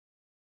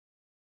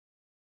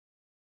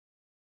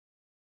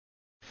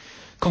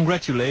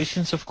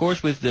Congratulations, of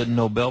course, with the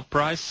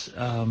Nobelprijs.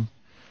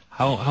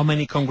 How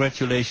many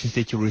congratulations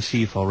did you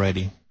receive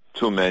already?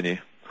 Too many.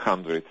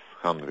 Hundreds.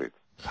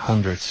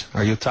 Hundreds.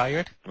 Are you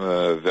tired?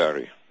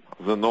 Very.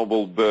 The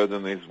Nobel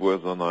burden is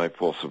worse than I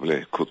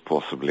could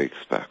possibly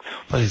expect.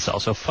 But it's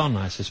also fun,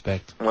 I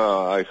suspect.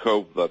 I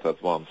hope that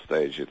at one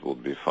stage it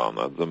would be fun.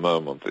 At the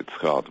moment it's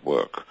hard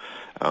work,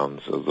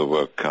 and the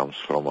work comes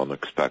from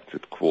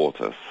unexpected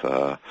quarters.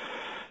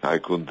 I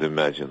couldn't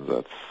imagine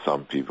that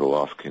some people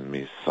asking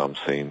me some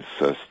things,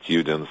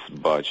 students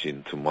barge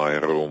into my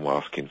room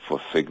asking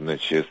for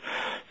signatures,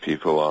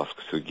 people ask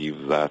to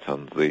give that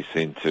and this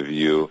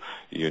interview,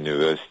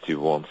 university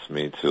wants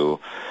me to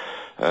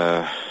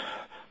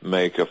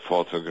make a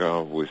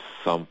photograph with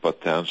some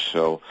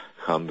potential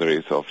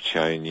hundreds of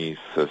Chinese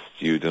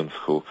students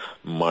who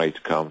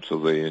might come to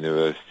the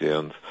university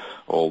and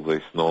all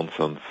this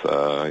nonsense.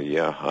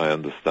 I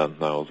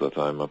understand now that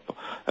I'm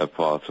a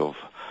part of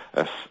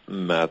a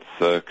mad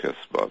circus,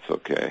 but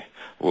okay,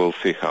 we'll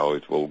see how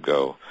it will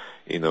go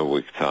in a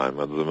week's time.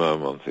 At the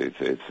moment,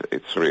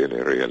 it's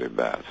really, really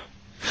bad.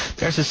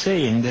 There's a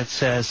saying that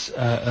says,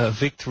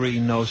 victory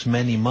knows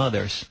many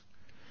mothers.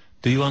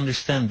 Do you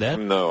understand that?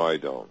 No, I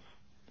don't.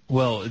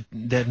 Well,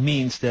 that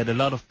means that a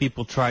lot of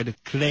people try to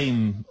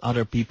claim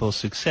other people's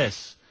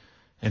success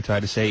and try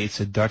to say it's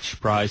a Dutch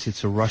prize,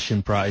 it's a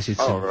Russian prize, it's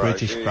a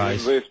British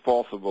prize. In this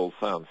possible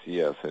sense,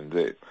 yes,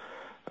 indeed.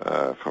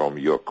 From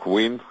your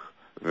queen,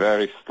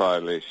 very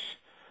stylish,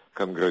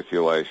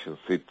 congratulations.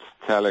 It's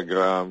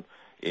telegram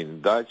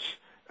in Dutch,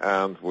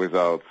 and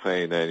without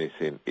saying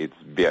anything, it's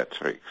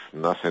Beatrix,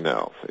 nothing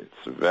else.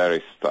 It's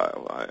very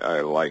style. I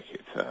like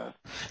it.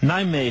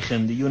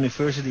 Nijmegen, the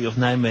University of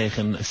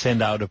Nijmegen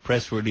sent out a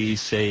press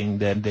release saying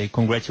that they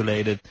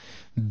congratulated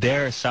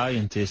their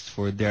scientists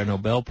for their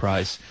Nobel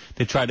Prize.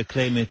 They try to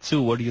claim it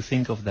too. What do you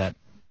think of that?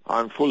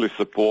 I'm fully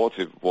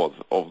supportive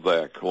of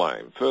their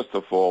claim. First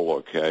of all,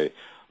 okay,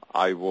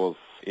 I was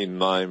in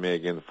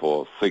Nijmegen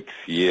for 6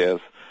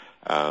 years,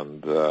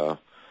 and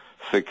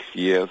 6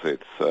 years,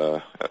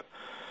 it's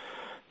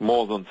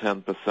more than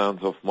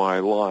 10% of my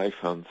life,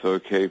 and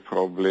okay,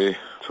 probably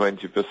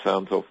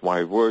 20% of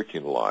my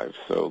working life.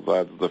 So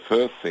that's the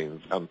first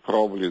thing, and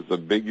probably the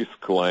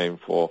biggest claim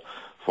for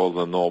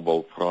the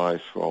Nobel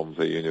Prize from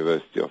the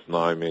University of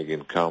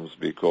Nijmegen comes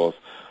because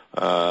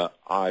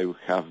I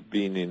have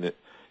been in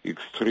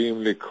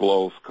extremely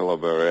close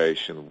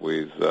collaboration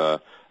with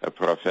a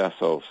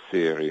professor of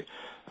theory,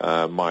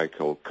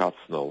 Michael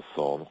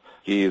Katznelson.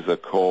 He is a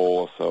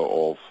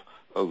co-author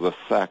of the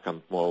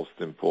second most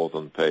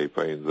important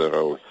paper in the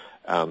row,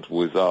 and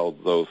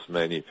without those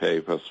many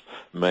papers,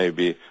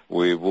 maybe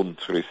we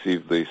wouldn't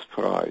receive this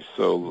prize.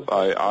 So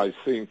I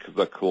think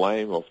the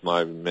claim of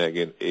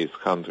Nijmegen is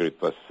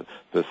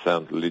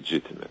 100%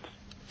 legitimate.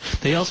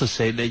 They also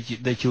say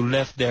that you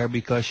left there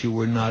because you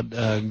were not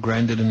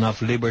granted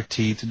enough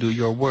liberty to do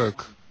your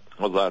work.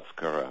 Well, that's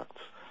correct.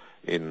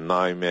 In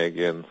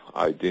Nijmegen,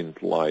 I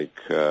didn't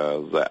like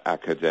the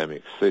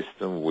academic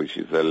system, which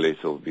is a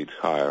little bit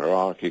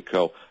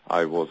hierarchical.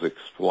 I was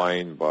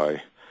explained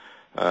by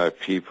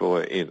people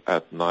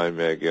at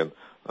Nijmegen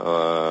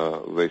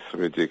this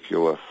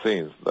ridiculous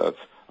thing that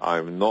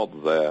I'm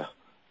not their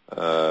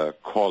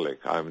colleague.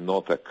 I'm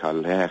not a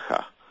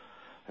collega.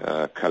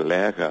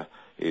 Collega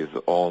is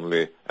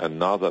only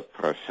another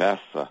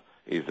professor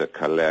is a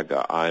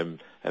collega. I'm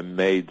a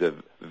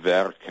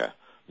medewerker,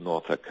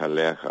 not a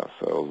collega.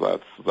 So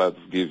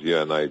that gives you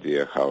an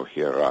idea how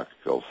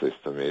hierarchical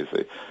system is.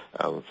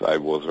 And I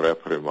was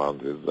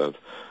reprimanded that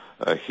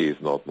he's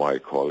not my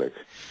colleague.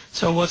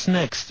 So what's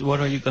next? What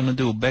are you going to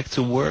do? Back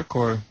to work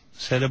or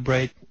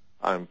celebrate?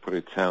 I'm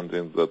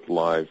pretending that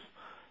life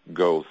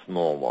goes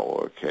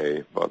normal,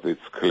 okay? But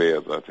it's clear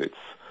that it's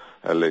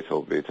a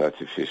little bit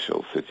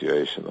artificial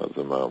situation at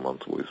the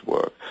moment with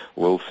work.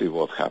 We'll see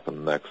what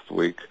happens next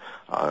week.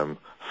 I'm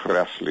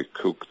freshly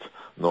cooked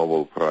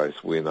Nobel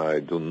Prize winner.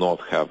 I do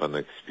not have an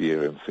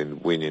experience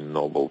in winning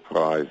Nobel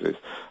Prizes.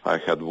 I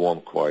had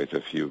won quite a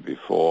few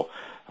before,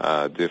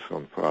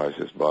 different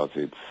prizes, but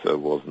it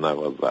was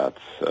never that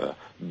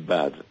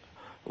bad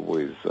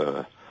with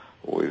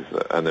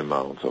an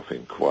amount of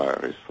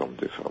inquiries from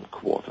different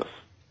quarters.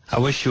 I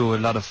wish you a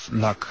lot of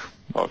luck.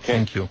 Okay.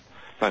 Thank you.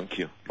 Thank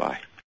you. Bye.